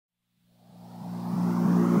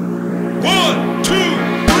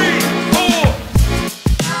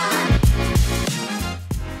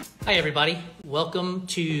Hi, everybody. Welcome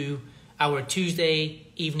to our Tuesday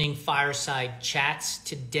evening Fireside Chats.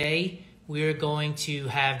 Today, we're going to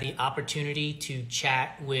have the opportunity to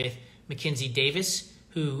chat with Makinsie Davis,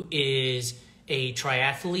 who is a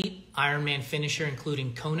triathlete, Ironman finisher,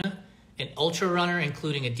 including Kona, an ultra runner,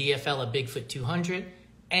 including a DFL, a Bigfoot 200,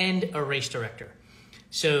 and a race director.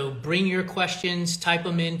 So bring your questions, type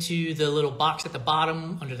them into the little box at the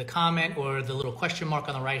bottom under the comment or the little question mark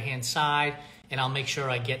on the right-hand side, and I'll make sure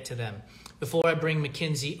I get to them. Before I bring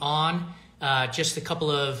Makinsie on, just a couple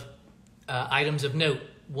of items of note.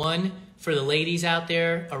 One, for the ladies out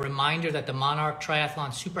there, a reminder that the Monarch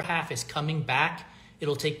Triathlon Super Half is coming back.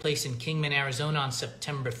 It'll take place in Kingman, Arizona on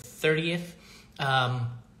September 30th. And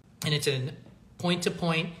it's a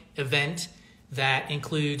point-to-point event that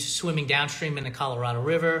includes swimming downstream in the Colorado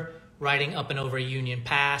River, riding up and over Union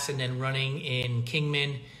Pass, and then running in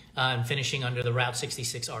Kingman and finishing under the Route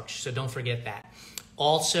 66 arch. So don't forget that.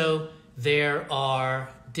 Also, there are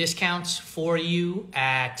discounts for you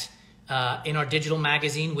at in our digital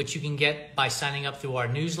magazine, which you can get by signing up through our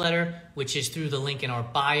newsletter, which is through the link in our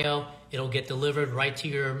bio. It'll get delivered right to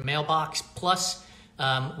your mailbox. Plus,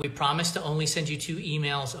 we promise to only send you 2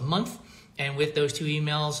 emails a month. And with those 2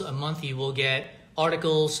 emails a month, you will get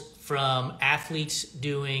articles from athletes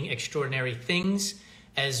doing extraordinary things,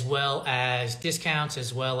 as well as discounts,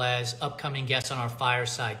 as well as upcoming guests on our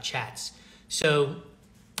Fireside Chats. So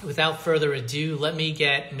without further ado, let me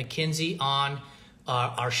get Makinsie on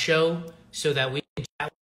our show so that we can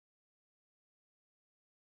chat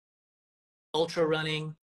ultra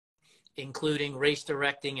running, including race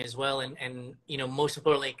directing as well. And you know, most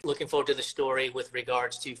importantly, looking forward to the story with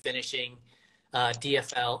regards to finishing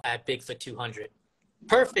DFL at Bigfoot 200.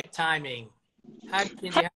 Perfect timing. Hi,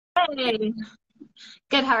 Makinsie. Hey,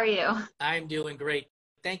 good. How are you? I'm doing great.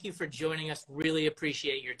 Thank you for joining us. Really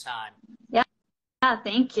appreciate your time. Yeah,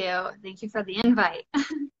 thank you. Thank you for the invite.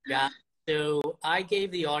 Yeah. So I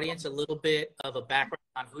gave the audience a little bit of a background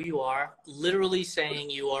on who you are, literally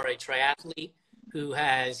saying you are a triathlete who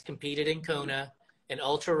has competed in Kona, an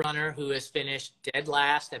ultra runner who has finished dead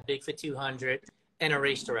last at Bigfoot 200, and a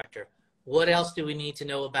race director. What else do we need to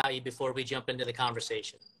know about you before we jump into the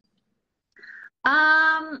conversation?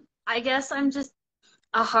 I guess I'm just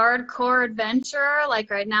a hardcore adventurer.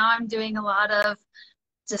 Like right now I'm doing a lot of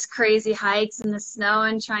just crazy hikes in the snow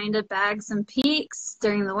and trying to bag some peaks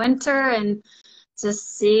during the winter and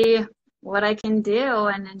just see what I can do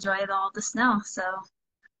and enjoy all the snow. So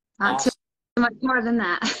not Awesome. too much more than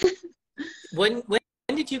that. When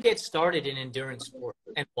did you get started in endurance sport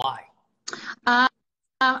and why?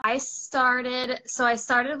 I started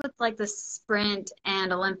with like the sprint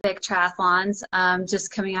and Olympic triathlons,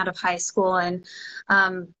 just coming out of high school and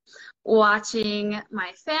watching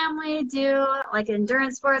my family do like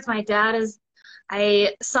endurance sports.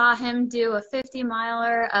 I saw him do a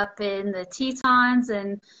 50-miler up in the Tetons,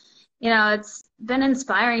 and you know, it's been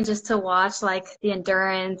inspiring just to watch like the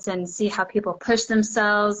endurance and see how people push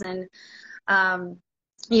themselves and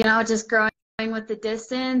you know, just growing with the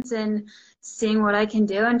distance and seeing what I can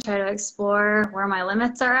do and try to explore where my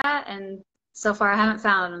limits are at. And so far I haven't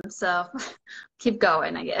found them, so keep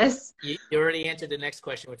going, I guess. You already answered the next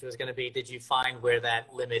question, which was going to be, did you find where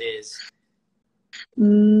that limit is?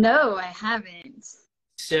 No, I haven't.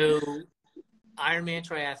 So Ironman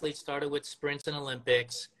triathletes started with sprints and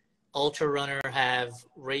Olympics. Ultra runner have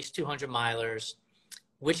raced 200 milers.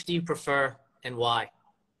 Which do you prefer and why?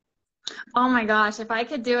 Oh my gosh, if I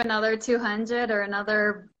could do another 200 or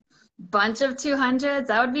another bunch of 200s,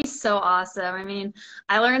 that would be so awesome. I mean,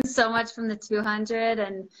 I learned so much from the 200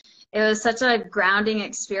 and it was such a grounding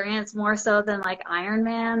experience, more so than like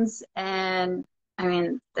Ironmans. And I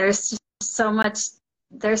mean, there's so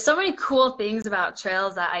many cool things about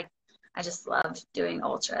trails that I just love doing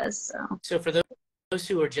ultras. So for those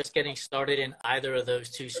who are just getting started in either of those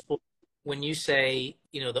two sports, when you say,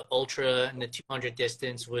 you know, the ultra and the 200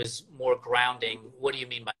 distance was more grounding, what do you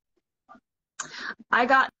mean by that? I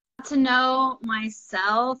got to know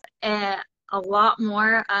myself a lot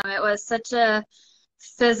more. It was such a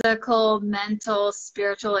physical, mental,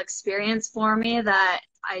 spiritual experience for me that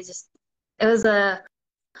it was a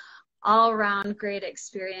all-around great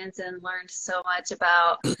experience and learned so much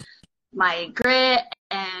about my grit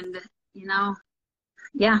and, you know,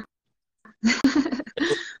 yeah.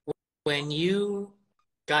 When you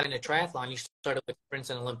got into triathlon, you started with sprints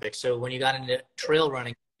and Olympics. So when you got into trail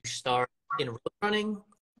running, you start in road running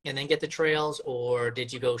and then get the trails, or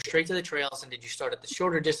did you go straight to the trails and did you start at the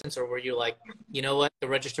shorter distance, or were you like, you know what, the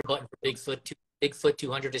register button for Bigfoot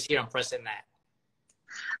 200 is here, I'm pressing that?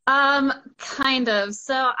 Kind of.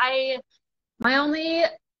 So my only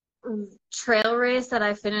trail race that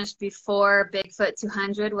I finished before Bigfoot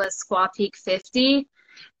 200 was Squaw Peak 50.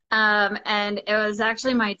 And it was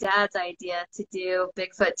actually my dad's idea to do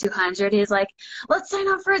Bigfoot 200. He's like, let's sign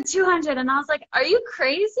up for a 200. And I was like, are you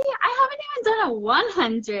crazy? I haven't even done a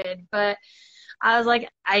 100. But I was like,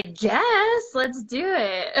 I guess let's do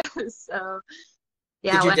it. So,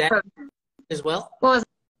 yeah. Did your dad as well? What was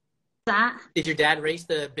that? Did your dad race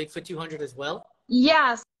the Bigfoot 200 as well?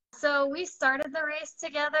 Yeah. So we started the race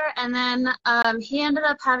together, and then he ended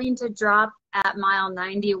up having to drop at mile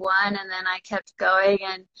 91, and then I kept going,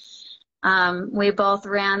 and we both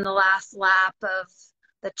ran the last lap of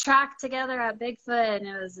the track together at Bigfoot, and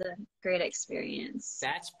it was a great experience.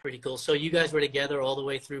 That's pretty cool. So you guys were together all the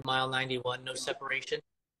way through mile 91, no separation?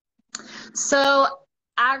 So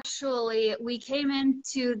actually, we came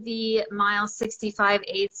into the mile 65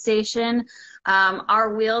 aid station.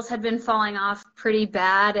 Our wheels had been falling off pretty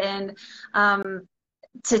bad, and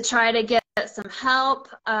to try to get some help,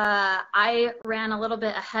 I ran a little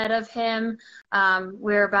bit ahead of him.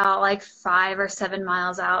 We were about like 5 or 7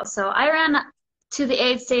 miles out. So I ran to the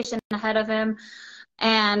aid station ahead of him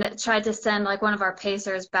and tried to send like one of our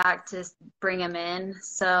pacers back to bring him in.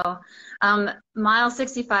 So mile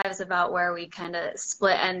 65 is about where we kind of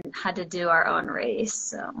split and had to do our own race.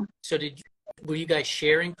 So were you guys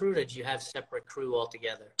sharing crew, or did you have separate crew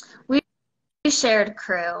altogether? We shared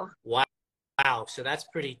crew. Wow. So that's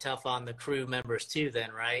pretty tough on the crew members too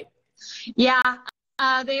then, right? Yeah.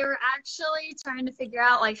 They were actually trying to figure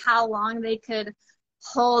out like how long they could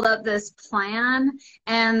hold up this plan.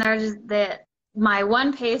 And my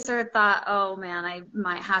one pacer thought, oh man, I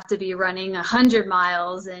might have to be running 100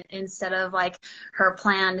 miles instead of like her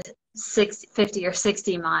planned 50 or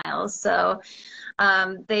 60 miles. So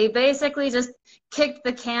they basically just kicked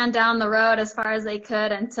the can down the road as far as they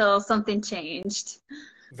could until something changed.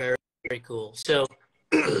 Very, very cool. So,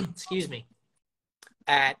 excuse me,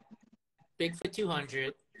 at Bigfoot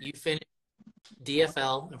 200, you finished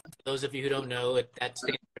DFL. And for those of you who don't know, that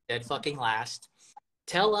stands for dead fucking last.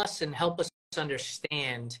 Tell us and help us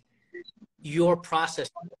understand your process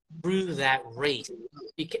through that race.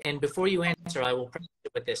 And before you answer, I will preface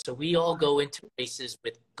it with this. So we all go into races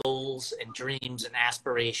with goals and dreams and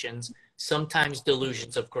aspirations, sometimes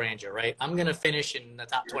delusions of grandeur, right? I'm going to finish in the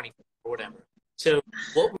top 20 or whatever. So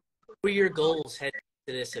what were your goals heading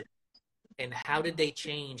to this event, and how did they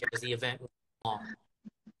change as the event went along?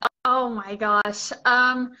 Oh my gosh.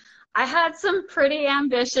 I had some pretty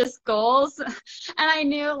ambitious goals, and I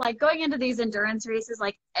knew like going into these endurance races,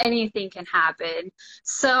 like anything can happen.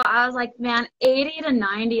 So I was like, man, 80 to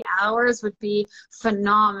 90 hours would be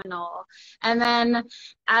phenomenal. And then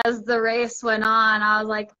as the race went on, I was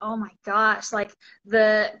like, oh my gosh, like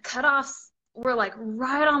the cutoffs were like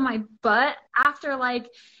right on my butt after like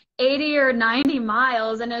 80 or 90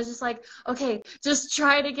 miles, and it was just like, okay, just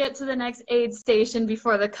try to get to the next aid station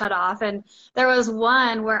before the cutoff. And there was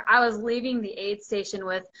one where I was leaving the aid station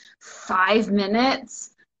with 5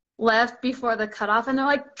 minutes left before the cutoff, and they're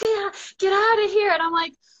like, get out of here. And I'm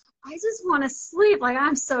like, I just want to sleep, like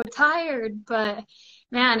I'm so tired. But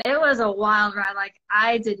man, it was a wild ride. Like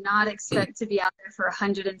I did not expect to be out there for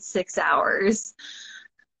 106 hours.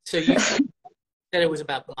 So you said it was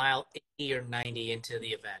about mile 80 or 90 into the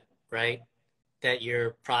event, right? That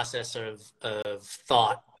your process of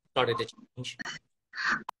thought started to change?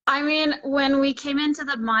 I mean, when we came into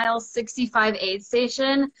the mile 65 aid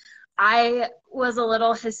station, I was a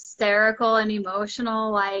little hysterical and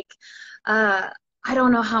emotional. Like, I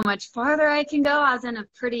don't know how much farther I can go. I was in a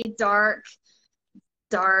pretty dark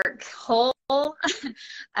hole,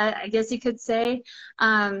 I guess you could say.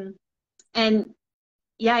 And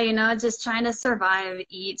yeah, you know, just trying to survive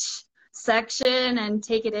each section and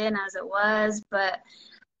take it in as it was. But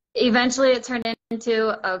eventually it turned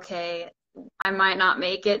into, okay, I might not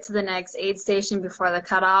make it to the next aid station before the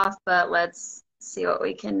cutoff, but let's see what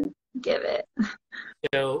we can give it.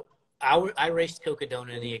 So I raced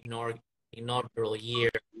Cocodona in the inaugural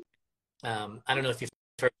year. I don't know if you've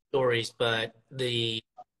heard stories, but the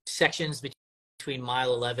sections between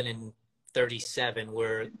mile 11 and 37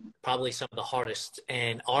 were probably some of the hardest.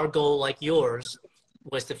 And our goal, like yours,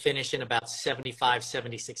 was to finish in about 75,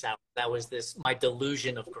 76 hours. That was my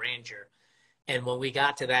delusion of grandeur. And when we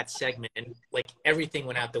got to that segment, like everything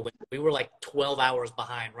went out the window. We were like 12 hours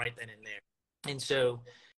behind right then and there. And so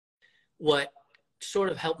what sort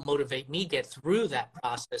of helped motivate me get through that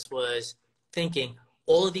process was thinking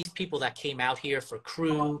all of these people that came out here for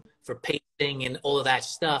crew, for pacing and all of that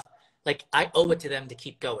stuff, like I owe it to them to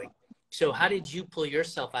keep going. So how did you pull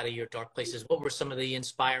yourself out of your dark places? What were some of the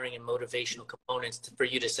inspiring and motivational components for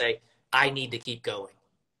you to say, I need to keep going?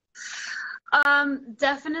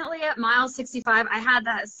 Definitely at mile 65, I had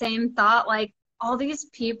that same thought, like, all these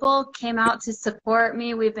people came out to support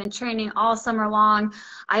me. We've been training all summer long.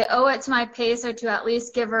 I owe it to my pacer to at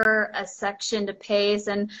least give her a section to pace.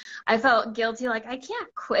 And I felt guilty, like, I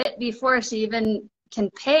can't quit before she even can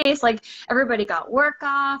pace. Like, everybody got work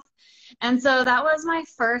off. And so that was my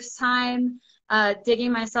first time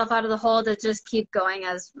digging myself out of the hole to just keep going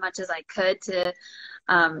as much as I could to,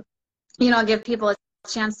 give people a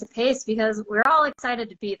chance to pace, because we're all excited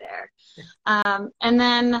to be there. And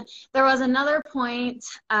then there was another point,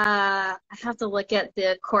 I have to look at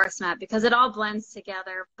the course map because it all blends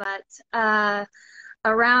together, but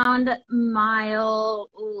around mile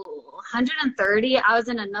 130, I was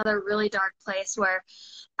in another really dark place where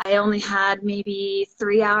I only had maybe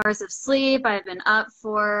 3 hours of sleep. I've been up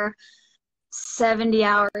for 70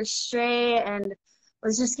 hours straight and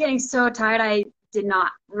was just getting so tired. I did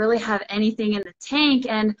not really have anything in the tank,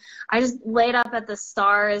 and I just laid up at the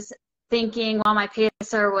stars thinking while my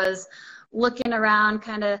pacer was looking around,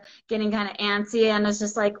 kind of getting kind of antsy, and it's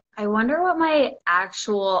just like, I wonder what my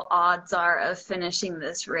actual odds are of finishing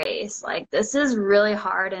this race. Like, this is really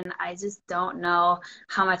hard and I just don't know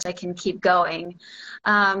how much I can keep going.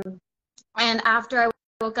 And after I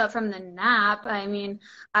woke up from the nap, I mean,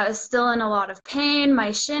 I was still in a lot of pain.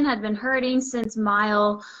 My shin had been hurting since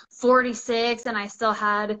mile 46, and I still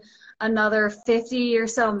had another 50 or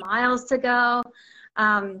so miles to go.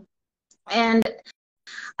 And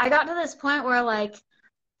I got to this point where, like,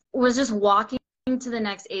 was just walking to the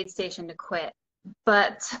next aid station to quit.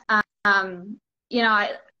 But,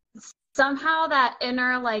 somehow that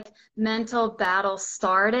inner, like, mental battle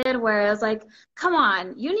started where I was like, come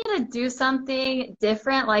on, you need to do something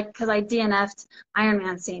different. Like, because I DNF'd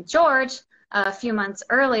Ironman St. George a few months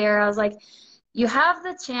earlier. I was like, you have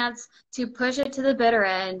the chance to push it to the bitter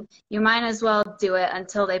end. You might as well do it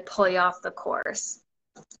until they pull you off the course.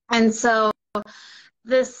 And so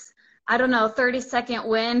this, I don't know, 30-second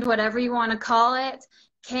wind, whatever you want to call it,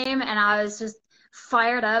 came, and I was just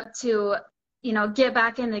fired up to, get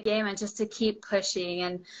back in the game and just to keep pushing.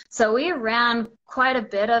 And so we ran quite a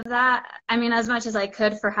bit of that. I mean, as much as I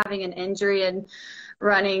could for having an injury and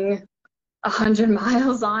running 100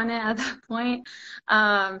 miles on it at that point.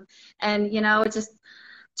 Just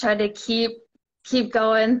tried to keep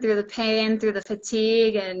going through the pain, through the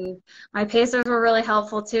fatigue, and my pacers were really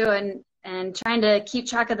helpful too, and trying to keep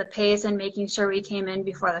track of the pace and making sure we came in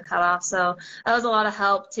before the cutoff. So that was a lot of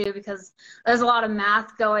help too, because there's a lot of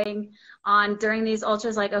math going on during these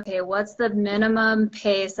ultras, like, okay, what's the minimum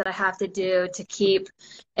pace that I have to do to keep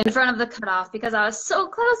in front of the cutoff, because I was so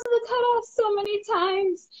close to the cutoff so many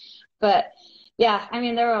times. But yeah, I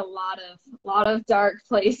mean, there were a lot of dark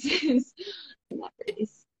places in that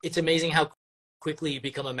race. It's amazing how quickly you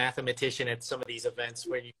become a mathematician at some of these events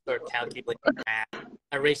where you start calculating math.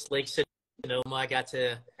 I raced Lake Sonoma. I got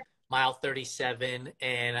to mile 37,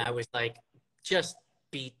 and I was like just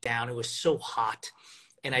beat down. It was so hot.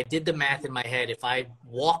 And I did the math in my head. If I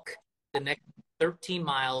walk the next 13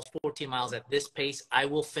 miles, 14 miles at this pace, I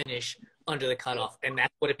will finish under the cutoff. And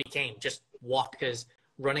that's what it became. Just walk, because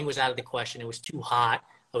running was out of the question. It was too hot.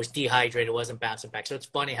 I was dehydrated. I wasn't bouncing back. So it's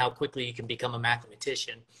funny how quickly you can become a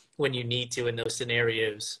mathematician when you need to in those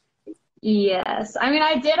scenarios. Yes. I mean,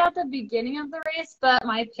 I did at the beginning of the race, but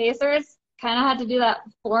my pacers kind of had to do that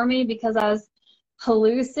for me because I was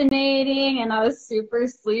hallucinating and I was super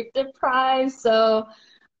sleep deprived. So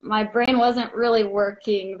my brain wasn't really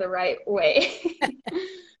working the right way.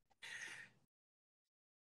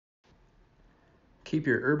 Keep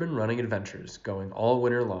your urban running adventures going all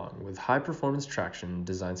winter long with high-performance traction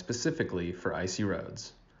designed specifically for icy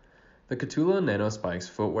roads. The Katula Nano Spikes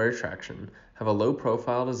footwear traction have a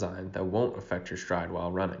low-profile design that won't affect your stride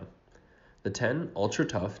while running. The 10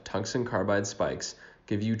 ultra-tough tungsten carbide spikes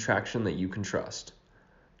give you traction that you can trust.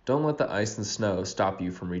 Don't let the ice and snow stop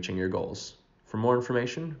you from reaching your goals. For more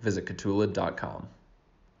information, visit katula.com.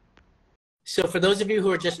 So for those of you who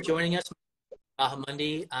are just joining us,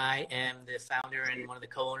 Mundi, I am the founder and one of the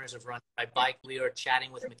co-owners of Run My Bike. We are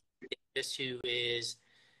chatting with Makinsie Davis, who is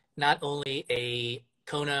not only a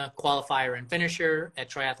Kona qualifier and finisher at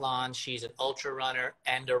triathlons, she's an ultra runner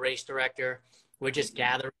and a race director. We're just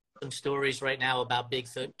gathering some stories right now about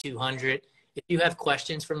Bigfoot 200. If you have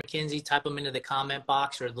questions for Makinsie, type them into the comment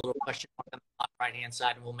box or the little question mark on the right-hand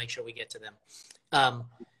side, and we'll make sure we get to them.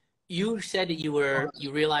 You said that you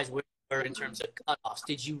realized where you were in terms of cutoffs.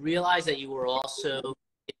 Did you realize that you were also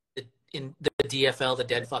in the DFL, the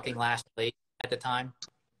dead fucking last place at the time?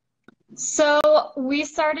 So we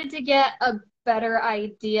started to get a better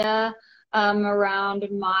idea around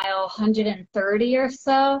mile 130 or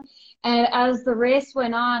so. And as the race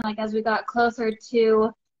went on, like as we got closer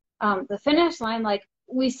to the finish line, like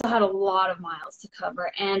we still had a lot of miles to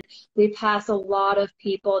cover, and we passed a lot of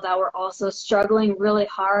people that were also struggling really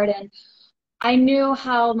hard. And I knew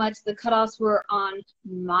how much the cutoffs were on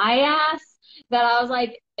my ass, that I was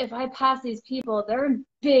like, if I pass these people, they're in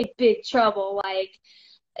big, big trouble. Like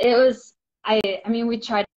it was, I mean, we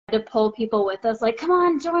tried to pull people with us, like, come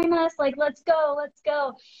on, join us, like, let's go, let's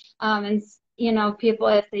go. And, you know, people,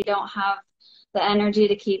 if they don't have the energy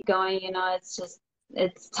to keep going, you know, it's just,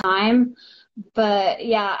 it's time. But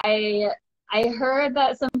yeah, I heard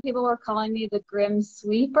that some people were calling me the grim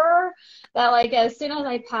sweeper, that like as soon as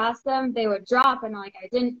I passed them, they would drop, and like I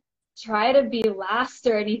didn't try to be last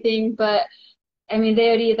or anything, but I mean,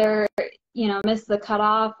 they would either, you know, miss the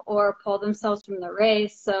cutoff or pull themselves from the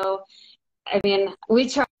race. So, I mean, we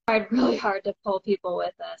tried really hard to pull people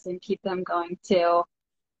with us and keep them going too.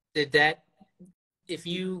 Did that, if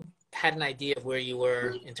you had an idea of where you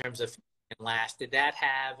were in terms of last, did that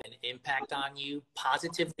have an impact on you,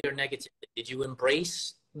 positively or negatively? Did you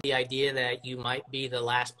embrace the idea that you might be the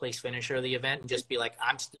last place finisher of the event and just be like,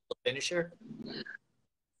 I'm still a finisher?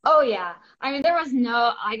 Oh yeah. I mean, there was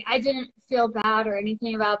no, I didn't feel bad or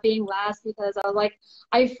anything about being last, because I was like,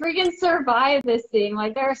 I freaking survived this thing.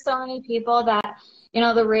 Like there are so many people that, you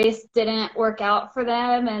know, the race didn't work out for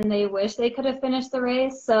them and they wish they could have finished the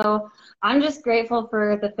race. So I'm just grateful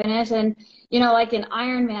for the finish. And, you know, like in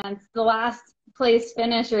Ironman, the last place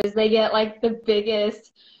finishers, they get like the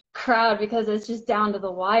biggest crowd because it's just down to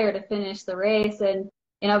the wire to finish the race. And,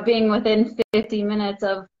 you know, being within 50 minutes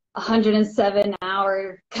of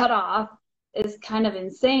 107-hour cutoff is kind of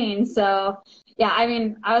insane. So yeah, I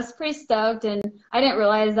mean, I was pretty stoked, and I didn't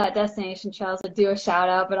realize that Destination Trails would do a shout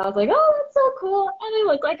out, but I was like, oh, that's so cool. And I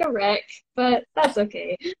look like a wreck, but that's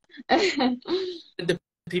okay. The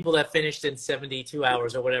people that finished in 72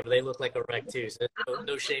 hours or whatever, they look like a wreck too. So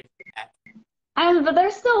no shame in that. But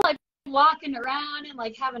they're still like walking around and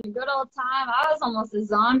like having a good old time. I was almost a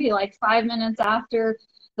zombie like 5 minutes after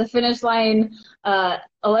the finish line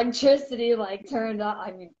electricity like turned on.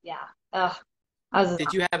 I mean, yeah. Did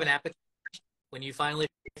you have an appetite when you finally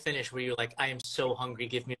finished? Were you like, I am so hungry,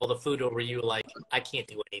 give me all the food? Or were you like, I can't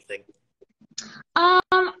do anything?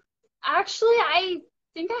 Actually, I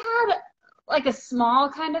think I had like a small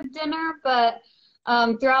kind of dinner, but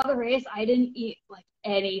throughout the race, I didn't eat like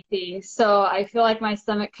anything. So I feel like my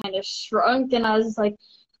stomach kind of shrunk, and I was just like,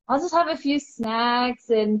 I'll just have a few snacks,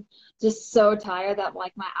 and just so tired that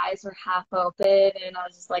like my eyes were half open, and I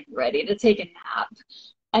was just like ready to take a nap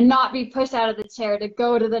and not be pushed out of the chair to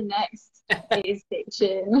go to the next aid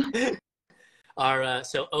station.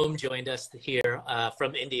 So Om joined us here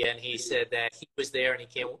from India, and he said that he was there, and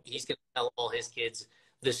he's going to tell all his kids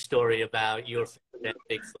the story about your friend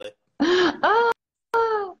Bigfoot.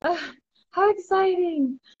 Oh, how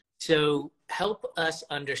exciting! So help us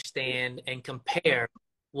understand and compare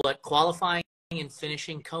what qualifying and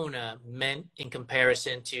finishing Kona meant in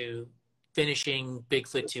comparison to finishing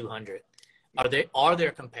Bigfoot 200. Are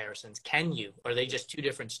there comparisons? Can you? Are they just two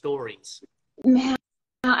different stories? Man,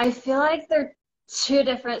 I feel like they're two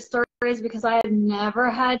different stories, because I have never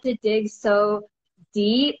had to dig so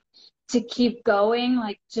deep to keep going,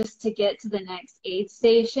 like just to get to the next aid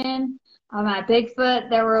station. At Bigfoot,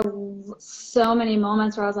 there were so many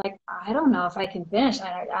moments where I was like, I don't know if I can finish.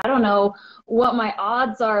 I don't know what my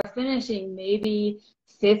odds are of finishing, maybe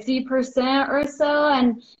 50% or so.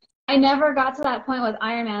 And I never got to that point with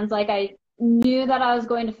Ironmans. Like I knew that I was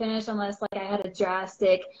going to finish unless like I had a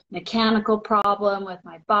drastic mechanical problem with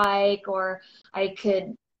my bike, or I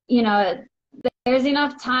could, you know, there's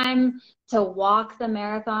enough time to walk the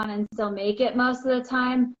marathon and still make it most of the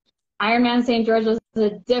time. Ironman St. George was a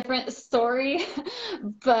different story,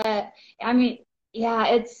 but I mean, yeah,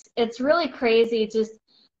 it's really crazy just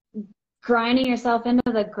grinding yourself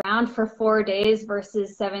into the ground for 4 days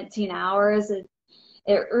versus 17 hours. It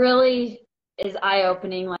really is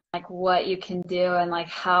eye-opening, like what you can do and like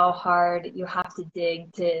how hard you have to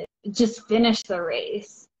dig to just finish the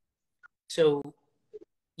race. So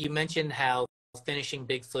you mentioned how finishing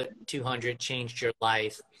Bigfoot 200 changed your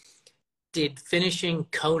life. Did finishing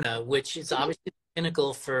Kona, which is obviously the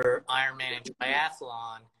pinnacle for Ironman and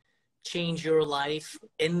triathlon, change your life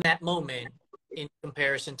in that moment in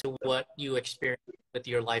comparison to what you experienced with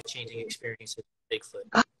your life-changing experiences with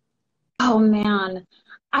Bigfoot? Oh man,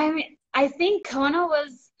 I think Kona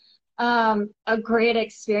was a great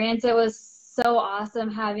experience. It was so awesome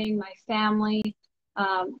having my family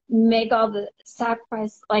make all the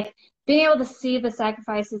sacrifice, like being able to see the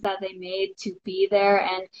sacrifices that they made to be there,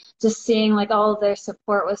 and just seeing like all of their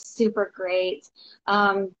support was super great.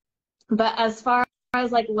 But as far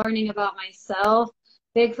as like learning about myself,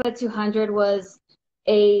 Bigfoot 200 was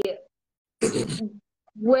a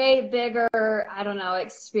way bigger, I don't know,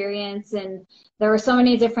 experience. And there were so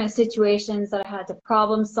many different situations that I had to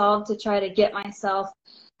problem solve to try to get myself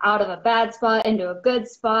out of a bad spot into a good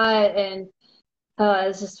spot. And it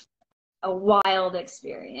was just a wild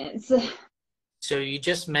experience. So you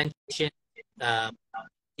just mentioned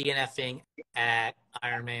DNFing at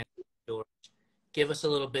Ironman George. Give us a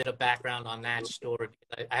little bit of background on that story.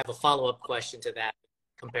 I have a follow-up question to that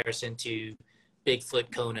comparison to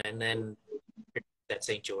Bigfoot, Kona, and then at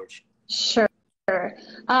St. George. Sure.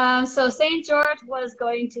 So St. George was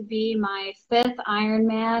going to be my 5th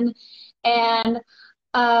Ironman, and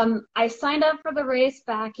I signed up for the race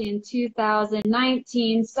back in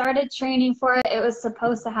 2019, started training for it. It was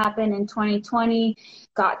supposed to happen in 2020,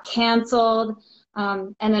 got canceled,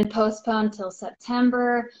 and then postponed till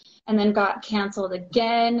September, and then got canceled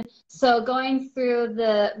again. So going through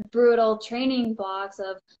the brutal training blocks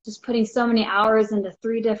of just putting so many hours into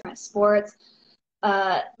 3 different sports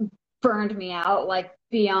burned me out like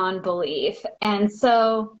beyond belief. And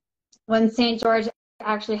so when St. George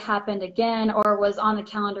actually happened again, or was on the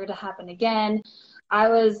calendar to happen again, I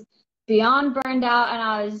was beyond burned out, and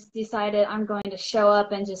I just decided I'm going to show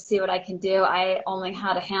up and just see what I can do. I only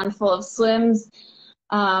had a handful of swims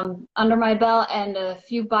under my belt and a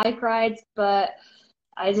few bike rides, but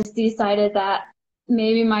I just decided that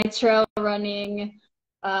maybe my trail running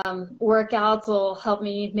workouts will help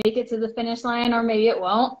me make it to the finish line, or maybe it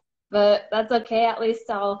won't, but that's okay. At least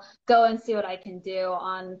I'll go and see what I can do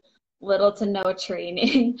on little to no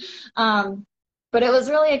training. But it was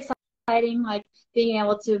really exciting, like being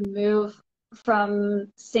able to move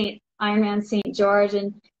from Ironman St. George,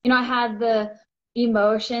 and I had the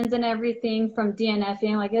emotions and everything from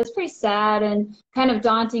DNFing. Like, it was pretty sad and kind of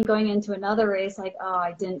daunting going into another race, like, oh,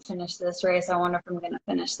 I didn't finish this race, I wonder if I'm going to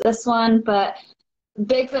finish this one. But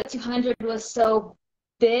Bigfoot 200 was so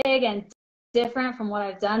big and different from what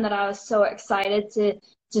I've done that I was so excited to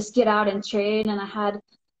just get out and train, and I had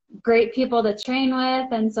great people to train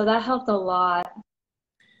with, and so that helped a lot.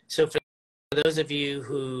 So for those of you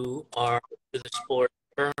who are in the sport,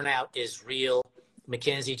 burnout is real.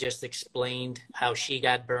 Mackinsie just explained how she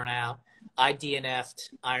got burnout. I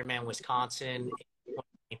DNF'd Ironman Wisconsin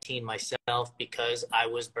in 2019 myself because I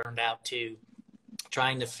was burned out too,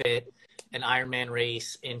 trying to fit an Ironman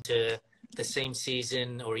race into the same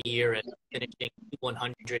season or year and finishing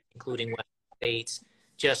 100, including West States.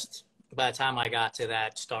 Just by the time I got to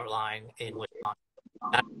that start line in Wisconsin,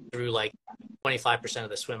 I threw like 25% of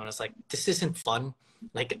the swim, and I was like, this isn't fun.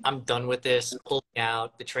 Like, I'm done with this. Pulled me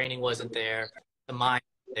out. The training wasn't there. The mind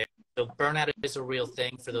wasn't there. So burnout is a real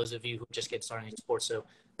thing for those of you who just get started in sports. So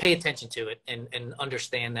pay attention to it and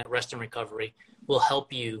understand that rest and recovery will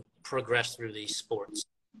help you progress through these sports.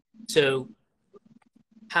 So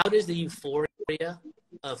how does the euphoria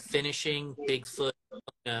of finishing Bigfoot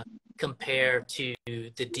compare to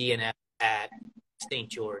the DNF at St.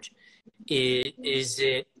 George? Is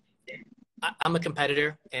it, I'm a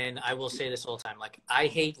competitor, and I will say this all the time, like, I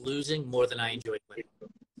hate losing more than I enjoy winning.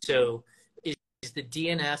 So is the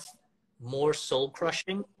DNF more soul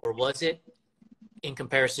crushing, or was it, in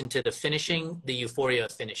comparison to the finishing, the euphoria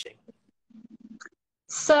of finishing?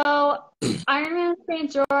 So Ironman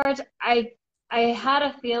St. George, I had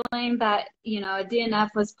a feeling that, a DNF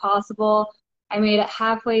was possible. I made it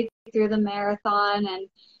halfway through the marathon and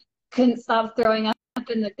couldn't stop throwing up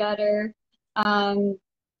in the gutter. And,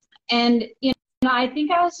 I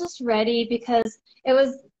think I was just ready because it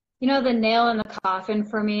was, the nail in the coffin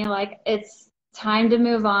for me. Like, it's time to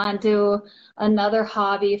move on to another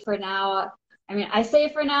hobby for now. I mean, I say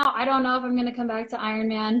for now, I don't know if I'm going to come back to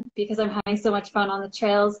Ironman because I'm having so much fun on the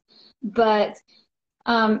trails. But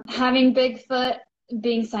having Bigfoot,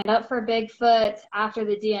 being signed up for Bigfoot after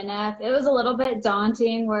the DNF, it was a little bit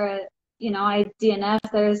daunting where, I DNF,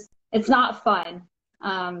 it's not fun.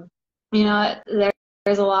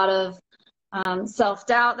 There's a lot of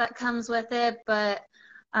self-doubt that comes with it, but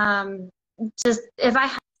just if I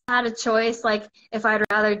had a choice, like if I'd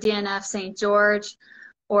rather DNF St. George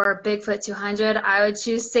or Bigfoot 200, I would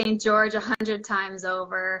choose St. George 100 times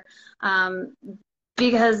over,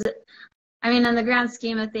 because, in the grand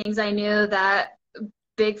scheme of things, I knew that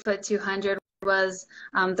Bigfoot 200 was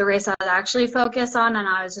the race I was actually focused on, and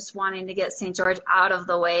I was just wanting to get St. George out of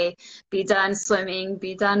the way, be done swimming,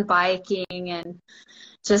 be done biking, and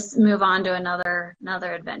just move on to another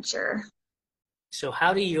adventure. So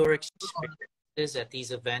how do your experiences at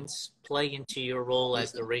these events play into your role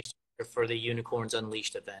as the race for the Unicorns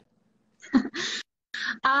Unleashed event?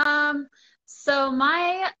 So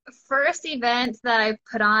my first event that I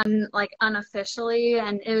put on like unofficially,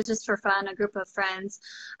 and it was just for fun, a group of friends,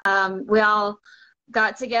 we all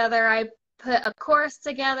got together. I put a course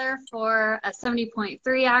together for a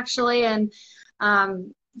 70.3 actually, and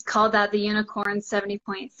called that the Unicorn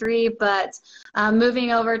 70.3. But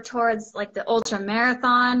moving over towards like the ultra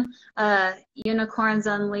marathon, Unicorns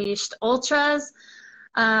Unleashed Ultras.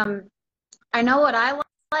 I know what I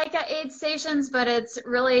like at aid stations, but it's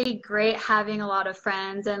really great having a lot of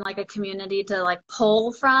friends and like a community to like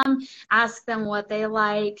pull from, ask them what they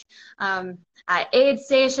like at aid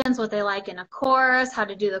stations, what they like in a course, how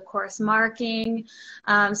to do the course marking.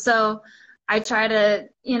 So I try to,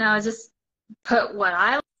 just put what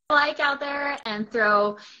I like out there and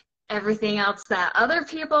throw everything else that other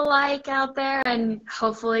people like out there, and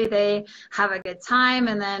hopefully they have a good time.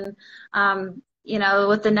 And then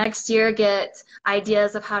with the next year, get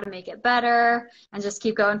ideas of how to make it better and just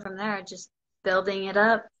keep going from there, just building it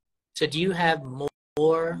up. So do you have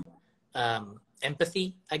more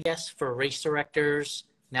empathy, I guess, for race directors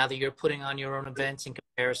now that you're putting on your own events in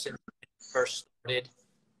comparison to when you first started?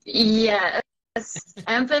 Yes,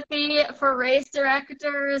 empathy for race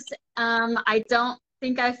directors. I don't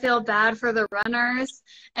think I feel bad for the runners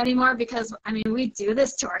anymore, because we do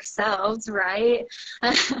this to ourselves, right?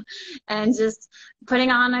 And just putting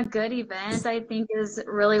on a good event, I think, is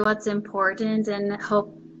really what's important, and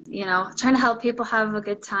trying to help people have a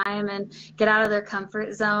good time and get out of their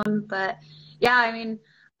comfort zone. But yeah,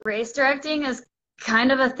 race directing is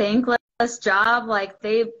kind of a thankless job. Like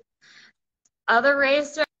other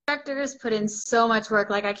race directors put in so much work.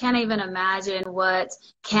 Like I can't even imagine what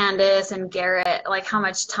Candace and Garrett, like how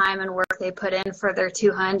much time and work they put in for their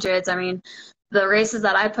 200s. The races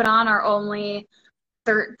that I put on are only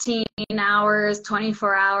 13 hours,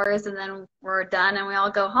 24 hours, and then we're done and we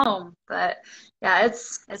all go home. But yeah,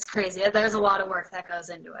 it's crazy. There's a lot of work that goes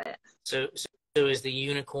into it. So is the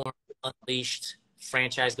Unicorn Unleashed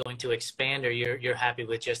franchise going to expand, or you're happy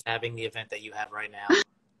with just having the event that you have right now?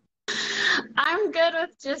 I'm good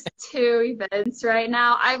with just 2 events right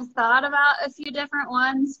now. I've thought about a few different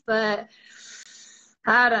ones, but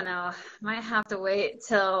I don't know. Might have to wait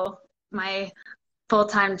till my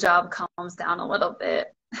full-time job calms down a little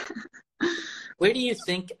bit. Where do you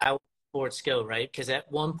think our sports go, right? Because at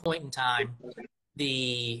one point in time,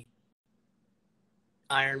 the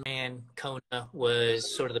Ironman Kona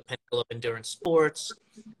was sort of the pinnacle of endurance sports,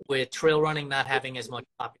 with trail running not having as much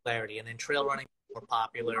popularity, and then trail running more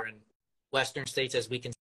popular in Western states, as we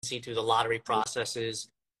can see through the lottery processes,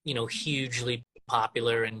 hugely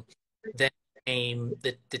popular. And then came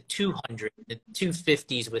the 200, the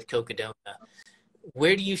 250s with Cocodona.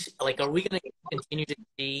 Where do you, are we going to continue to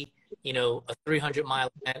see, a 300-mile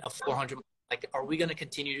event, a 400, are we going to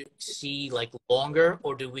continue to see longer,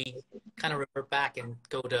 or do we kind of revert back and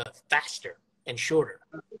go to faster and shorter?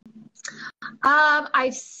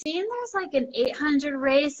 I've seen there's an 800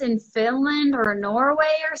 race in Finland or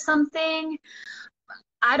Norway or something.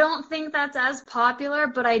 I don't think that's as popular,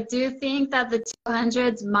 but I do think that the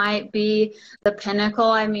 200s might be the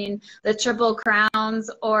pinnacle. The Triple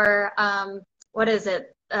Crowns, or what is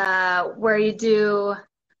it, where you do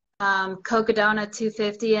Cocodona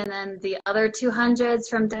 250 and then the other 200s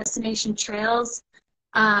from Destination Trails.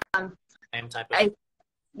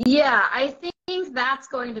 Yeah, I think that's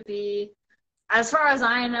going to be, as far as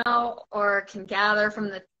I know or can gather from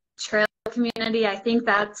the trail community, I think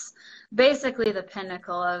that's basically the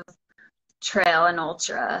pinnacle of trail and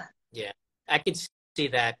ultra. Yeah, I could see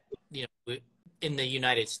that, in the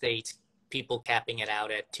United States, people capping it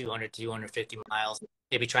out at 200 to 250 miles,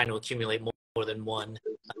 maybe trying to accumulate more than one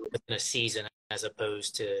within a season, as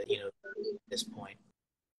opposed to, this point.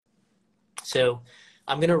 So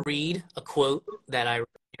I'm going to read a quote that I wrote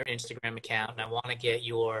on your Instagram account, and I want to get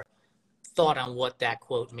your thought on what that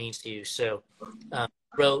quote means to you. So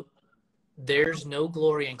wrote, "There's no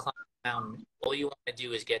glory in climbing a mountain. All you want to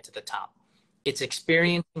do is get to the top. It's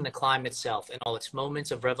experiencing the climb itself and all its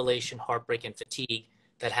moments of revelation, heartbreak, and fatigue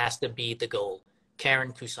that has to be the goal."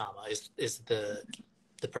 Karen Kusama is the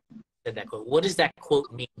person who said that quote. What does that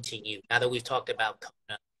quote mean to you now that we've talked about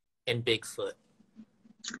Kona and Bigfoot?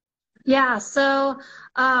 Yeah, so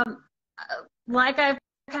like I've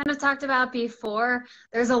kind of talked about before,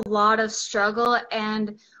 there's a lot of struggle,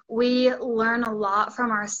 and we learn a lot from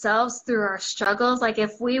ourselves through our struggles.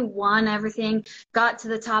 If we won everything, got to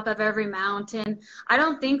the top of every mountain, I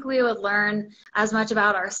don't think we would learn as much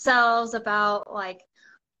about ourselves, about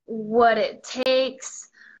what it takes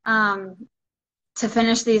to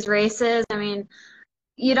finish these races.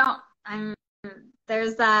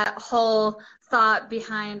 there's that whole thought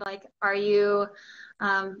behind, like, are you,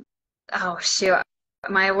 oh shoot,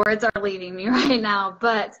 my words are leaving me right now,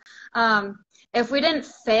 but if we didn't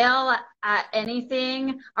fail at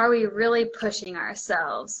anything, are we really pushing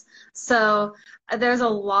ourselves? So there's a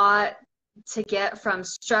lot to get from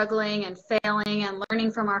struggling and failing and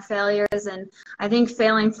learning from our failures. And I think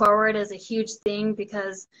failing forward is a huge thing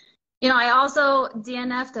because, you know, I also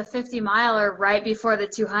DNF'd a 50 miler right before the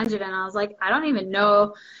 200. And I was like, I don't even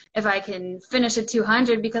know if I can finish a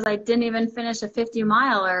 200 because I didn't even finish a 50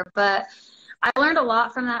 miler. But I learned a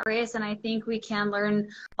lot from that race, and I think we can learn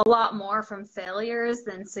a lot more from failures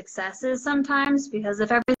than successes sometimes, because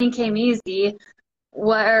if everything came easy,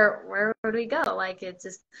 where would we go? Like, it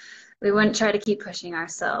just, we wouldn't try to keep pushing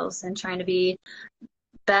ourselves and trying to be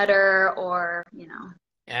better, or, you know.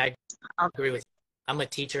 Yeah, I agree with you. I'm a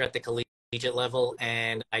teacher at the collegiate level,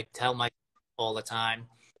 and I tell my all the time,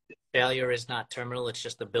 failure is not terminal, it's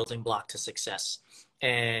just the building block to success.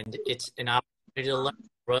 And it's an opportunity to learn,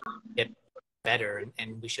 grow, get better,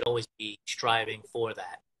 and we should always be striving for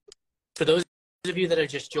that. For those of you that are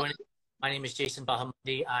just joining, my name is Jason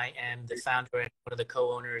Bahamudi. I am the founder and one of the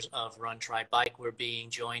co-owners of Run, Try, Bike. We're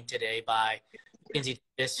being joined today by Makinsie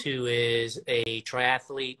Davis, who is a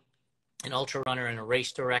triathlete, an ultra runner, and a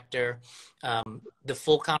race director. The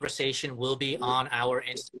full conversation will be on our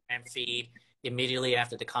Instagram feed immediately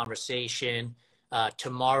after the conversation.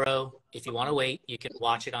 Tomorrow, if you want to wait, you can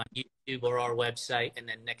watch it on YouTube or our website. And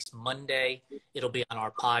then next Monday, it'll be on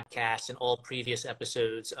our podcast, and all previous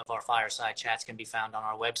episodes of our Fireside Chats can be found on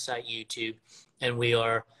our website, YouTube. And we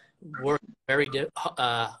are working very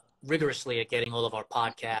rigorously at getting all of our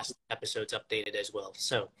podcast episodes updated as well.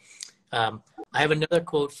 So I have another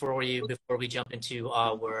quote for you before we jump into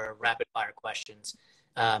our rapid fire questions.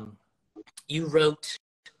 You wrote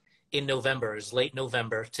in November, is late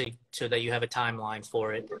November, so that you have a timeline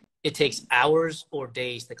for it. It takes hours or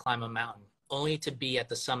days to climb a mountain, only to be at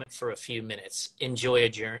the summit for a few minutes. Enjoy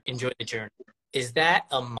the journey. Is that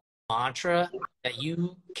a mantra that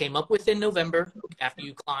you came up with in November after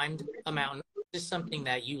you climbed a mountain? Is this something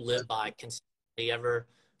that you live by consistently ever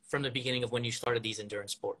from the beginning of when you started these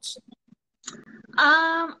endurance sports?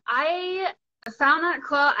 I found that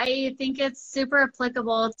quote. I think it's super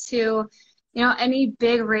applicable to, you know, any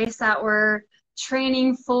big race that we're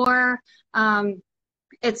training for.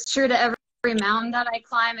 It's true to every mountain that I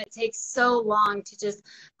climb. It takes so long to just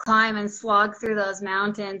climb and slog through those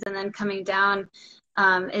mountains, and then coming down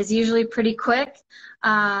is usually pretty quick.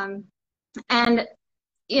 And,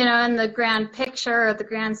 you know, in the grand picture, or the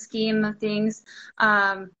grand scheme of things,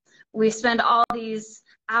 we spend all these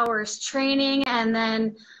hours training, and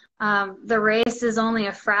then the race is only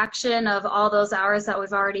a fraction of all those hours that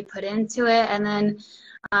we've already put into it. And then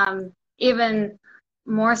even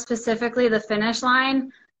more specifically, the finish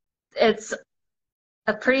line, it's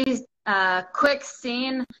a pretty quick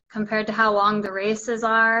scene compared to how long the races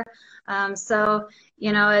are. So,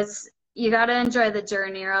 you know, you got to enjoy the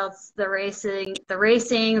journey, or else the races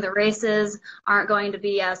aren't going to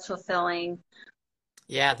be as fulfilling.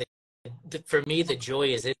 Yeah, for me, the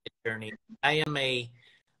joy is in the journey.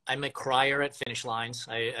 I'm a crier at finish lines.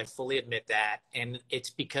 I fully admit that. And it's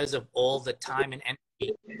because of all the time and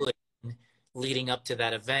energy leading up to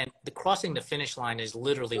that event. The crossing the finish line is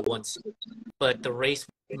literally once, but the race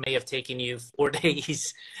may have taken you 4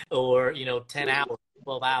 days or, you know, 10 hours,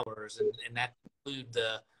 12 hours. And that include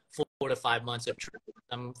the 4 to 5 months of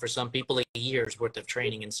training. For some people, a year's worth of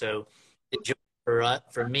training. And so the joy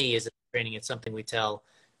for me is training. It's something we tell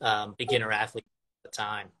beginner athletes all the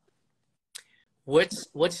time.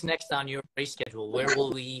 What's next on your race schedule? Where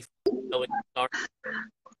will we go and start?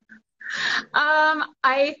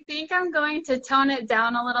 I think I'm going to tone it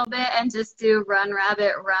down a little bit and just do Run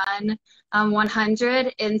Rabbit Run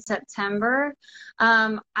 100 in September.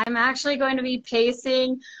 I'm actually going to be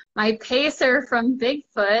pacing my pacer from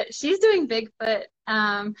Bigfoot. She's doing Bigfoot.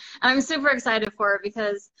 I'm super excited for her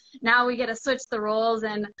because now we get to switch the roles,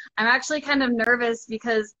 and I'm actually kind of nervous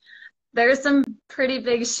because there's some pretty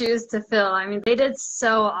big shoes to fill. I mean, they did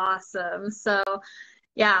so awesome. So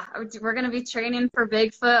yeah, we're going to be training for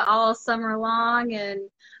Bigfoot all summer long, and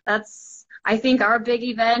that's, I think, our big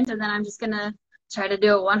event. And then I'm just going to try to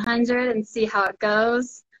do a 100 and see how it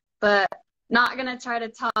goes, but not going to try to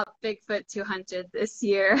top Bigfoot 200 this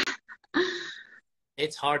year.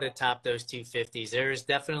 It's hard to top those 250s. There's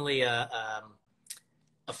definitely a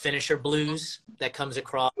finisher blues that comes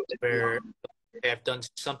across where I've done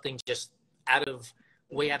something just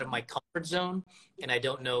way out of my comfort zone, and I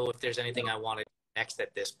don't know if there's anything I want to do next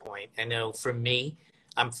at this point. I know for me,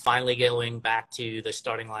 I'm finally going back to the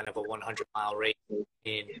starting line of a 100-mile race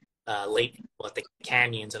in late at the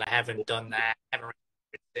canyons, and I haven't done that. I haven't run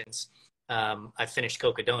since I finished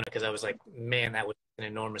Cocodona because I was like, man, that was an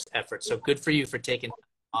enormous effort. So good for you for taking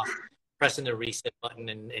off, pressing the reset button,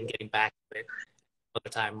 and getting back to it another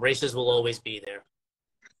time. Races will always be there.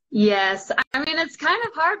 Yes. I mean, it's kind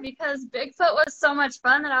of hard because Bigfoot was so much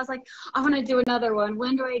fun that I was like, I want to do another one.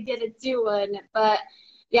 When do I get to do one? But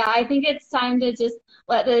yeah, I think it's time to just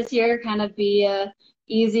let this year kind of be a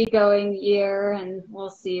easygoing year, and we'll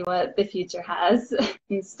see what the future has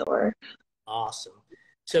in store. Awesome.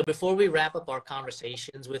 So before we wrap up our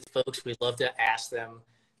conversations with folks, we'd love to ask them,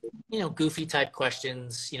 goofy type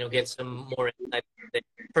questions, get some more insight into their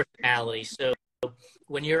personality. So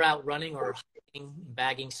when you're out running or hiking,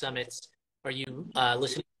 bagging summits, are you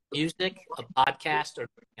listening to music, a podcast, or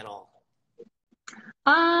nothing at all?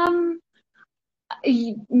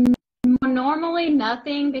 Normally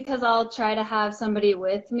nothing, because I'll try to have somebody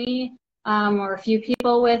with me, or a few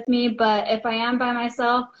people with me. But if I am by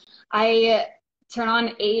myself, I turn on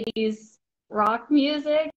 80s rock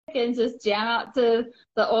music and just jam out to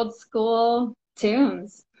the old school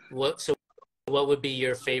tunes. What would be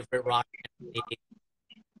your favorite rock band?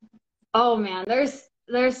 Oh man, there's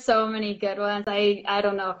so many good ones. I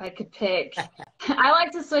don't know if I could pick. I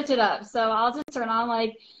like to switch it up, so I'll just turn on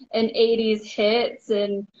like an 80s hits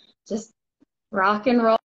and just rock and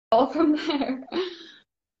roll from there.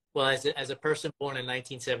 Well, as a person born in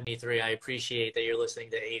 1973, I appreciate that you're listening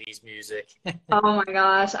to 80s music. Oh my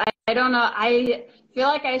gosh, I don't know. I feel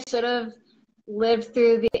like I should have lived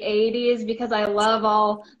through the 80s because I love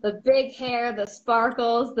all the big hair, the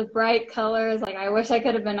sparkles, the bright colors. Like, I wish I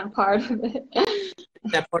could have been a part of it.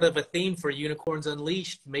 That part of a theme for Unicorns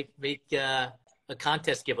Unleashed. Make a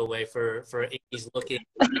contest giveaway for 80s looking.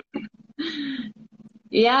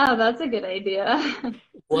 Yeah, that's a good idea.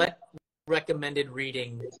 What recommended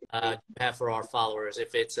reading do you have for our followers?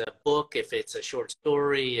 If it's a book, if it's a short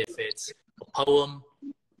story, if it's a poem?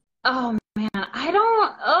 Oh man, I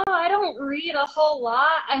don't read a whole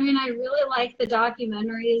lot. I mean, I really like the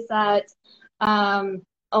documentaries that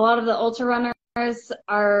a lot of the ultra runners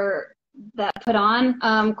put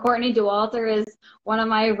on. Courtney Dauwalter is one of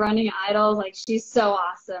my running idols. Like, she's so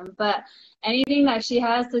awesome. But anything that she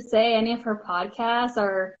has to say, any of her podcasts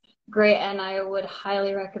are great, and I would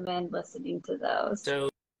highly recommend listening to those. So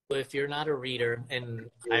if you're not a reader, and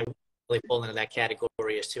I really fall into that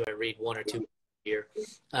category as too, I read one or two a year.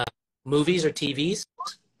 Movies or TV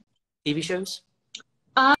shows?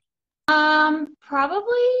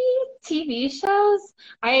 Probably TV shows.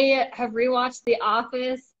 I have rewatched The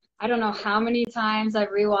Office. I don't know how many times. I've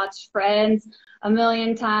rewatched Friends a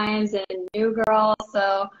million times, and New Girl.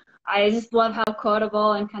 So I just love how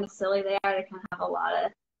quotable and kind of silly they are. They kind of have a lot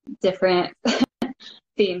of different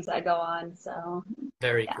themes that go on. So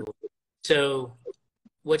very cool. So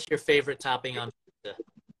what's your favorite topping on pizza?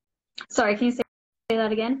 Sorry, can you say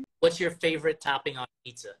that again? What's your favorite topping on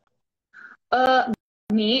pizza?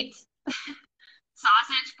 Meat.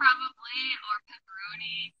 Sausage probably, or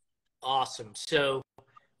pepperoni. Awesome. So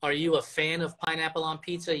are you a fan of pineapple on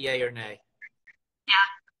pizza, yay or nay? Yeah.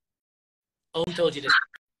 Owen told you to. I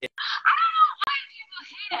don't know why people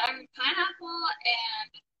hate it. I mean, pineapple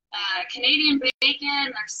and Canadian bacon,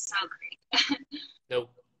 they're so great.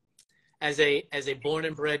 Nope. As a born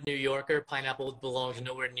and bred New Yorker, pineapple belongs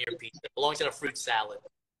nowhere near pizza. It belongs in a fruit salad.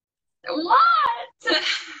 What?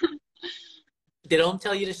 Did Owen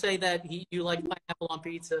tell you to say that you like pineapple on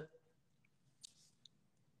pizza?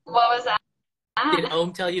 What was that? Did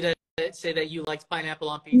Owen tell you to say that you liked pineapple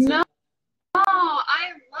on pizza? No, I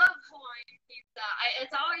love Hawaiian pizza.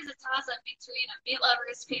 It's always a toss-up between a meat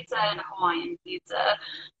lover's pizza and a Hawaiian pizza.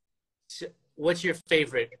 So what's your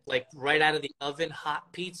favorite? Like right out of the oven,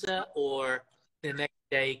 hot pizza, or the next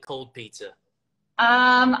day, cold pizza?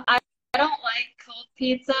 I don't like cold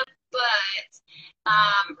pizza, but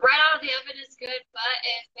right out of the oven is good. But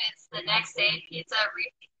if it's the next day pizza,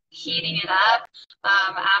 heating it up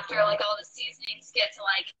after like all the seasonings get to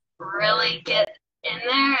like really get in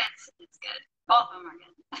there, it's good. Both of them are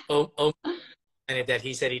good. Oh, and that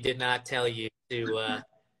he said he did not tell you to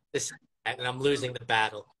this, and I'm losing the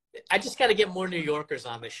battle. I just got to get more New Yorkers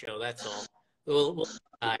on the show. That's all. We'll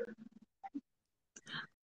I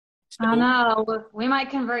know. We might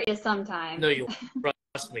convert you sometime. No, you won't.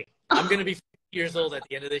 Trust me. I'm going to be 50 years old at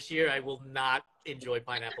the end of this year. I will not enjoy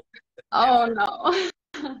pineapple. Oh, no.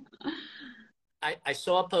 I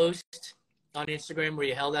saw a post on Instagram where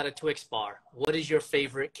you held out a Twix bar. What is your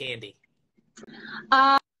favorite candy?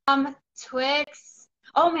 Twix.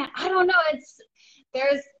 Oh, man. I don't know.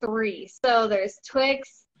 There's three. So there's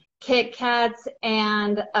Twix, Kit Kats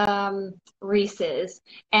and Reese's.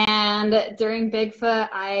 And during Bigfoot,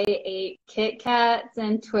 I ate Kit Kats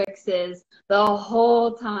and Twixes the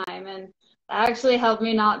whole time. And that actually helped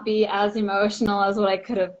me not be as emotional as what I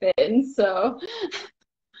could have been. So,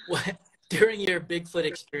 What, during your Bigfoot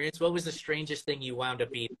experience, what was the strangest thing you wound up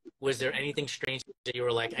eating? Was there anything strange that you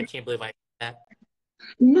were like, I can't believe I ate that?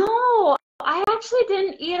 no, I actually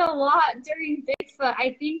didn't eat a lot during Bigfoot.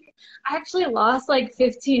 I think I actually lost like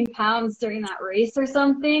 15 pounds during that race or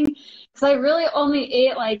something, because I really only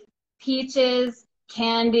ate like peaches,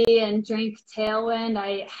 candy, and drank Tailwind.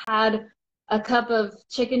 I had a cup of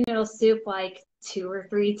chicken noodle soup like 2 or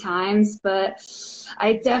 3 times, but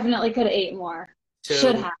I definitely could have ate more.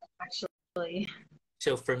 Should have, actually.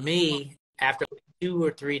 So for me, after 2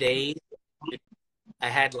 or 3 days, I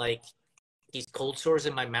had like these cold sores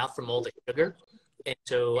in my mouth from all the sugar. And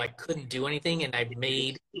so I couldn't do anything. And I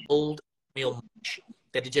made oatmeal mush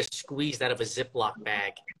that had just squeezed out of a Ziploc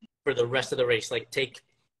bag for the rest of the race. Like take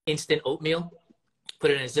instant oatmeal,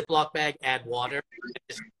 put it in a Ziploc bag, add water, and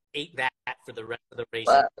just ate that for the rest of the race.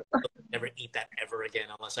 I would never eat that ever again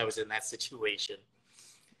unless I was in that situation.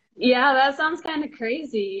 Yeah, that sounds kind of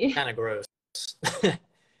crazy. Kind of gross.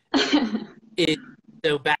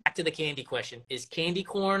 So back to the candy question. Is candy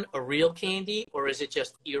corn a real candy, or is it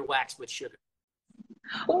just earwax with sugar?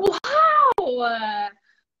 Wow!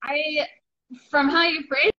 From how you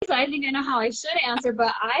phrased it, I think I know how I should answer,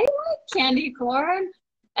 but I like candy corn.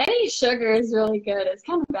 Any sugar is really good. It's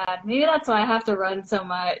kind of bad. Maybe that's why I have to run so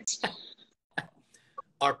much.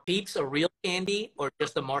 Are Peeps a real candy or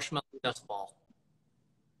just a marshmallow dust ball?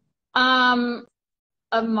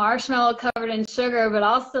 A marshmallow covered in sugar, but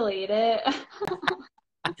I'll still eat it.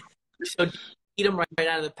 So do you eat them right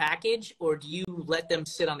out of the package, or do you let them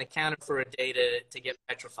sit on the counter for a day to get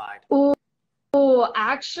petrified? Oh,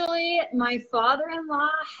 actually, my father-in-law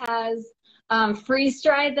has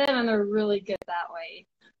freeze-dried them, and they're really good that way.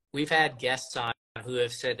 We've had guests on who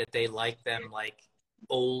have said that they like them like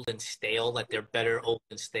old and stale, like they're better old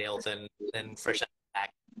and stale than fresh out of the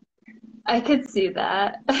package. I could see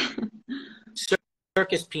that.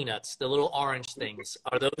 Circus peanuts, the little orange things,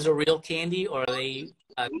 are those a real candy, or are they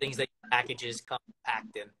things that packages come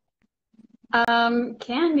packed in?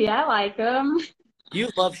 Candy, I like them. You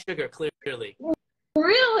love sugar, clearly.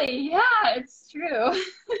 Really? Yeah, it's true.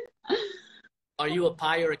 Are you a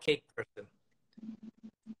pie or a cake person?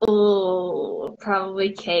 Oh,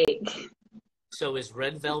 probably cake. So is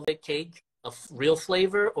red velvet cake a real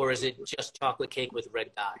flavor, or is it just chocolate cake with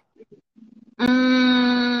red dye?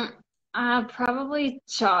 Probably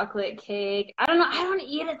chocolate cake. I don't know. I don't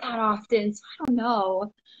eat it that often, so I don't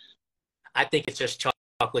know. I think it's just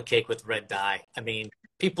chocolate cake with red dye. I mean,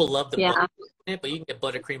 people love the butter in it, but you can get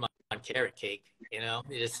buttercream on carrot cake. You know,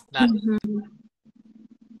 it's not.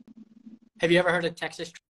 Have you ever heard of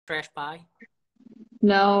Texas trash pie?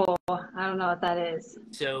 No, I don't know what that is.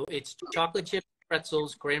 So it's chocolate chip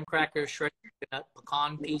pretzels, graham crackers, shredded peanut,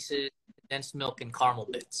 pecan pieces, condensed milk, and caramel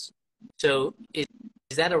bits. So is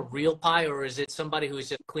that a real pie, or is it somebody who's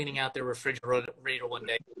just cleaning out their refrigerator one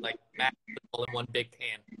day, like mashed it all in one big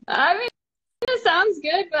pan? I mean, it sounds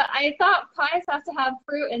good, but I thought pies have to have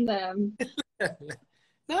fruit in them.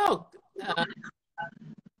 No.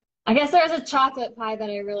 I guess there's a chocolate pie that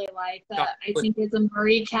I really like that I think is a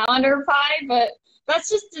Marie Callender pie, but that's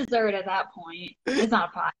just dessert at that point. It's not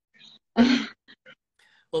a pie.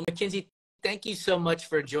 Well, Mackinsie, thank you so much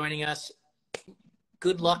for joining us.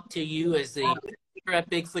 Good luck to you as you're at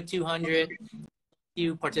Bigfoot 200,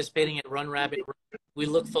 you participating at Run Rabbit. We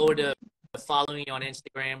look forward to following you on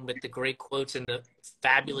Instagram with the great quotes and the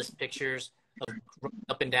fabulous pictures of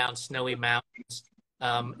up and down snowy mountains.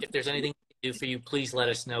 If there's anything we can do for you, please let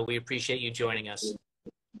us know. We appreciate you joining us.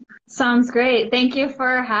 Sounds great. Thank you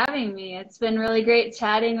for having me. It's been really great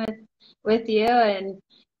chatting with you and,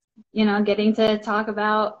 you know, getting to talk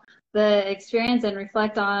about the experience and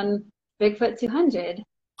reflect on Bigfoot 200.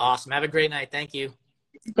 Awesome. Have a great night. Thank you.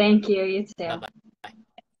 Thank you. You too. Bye-bye.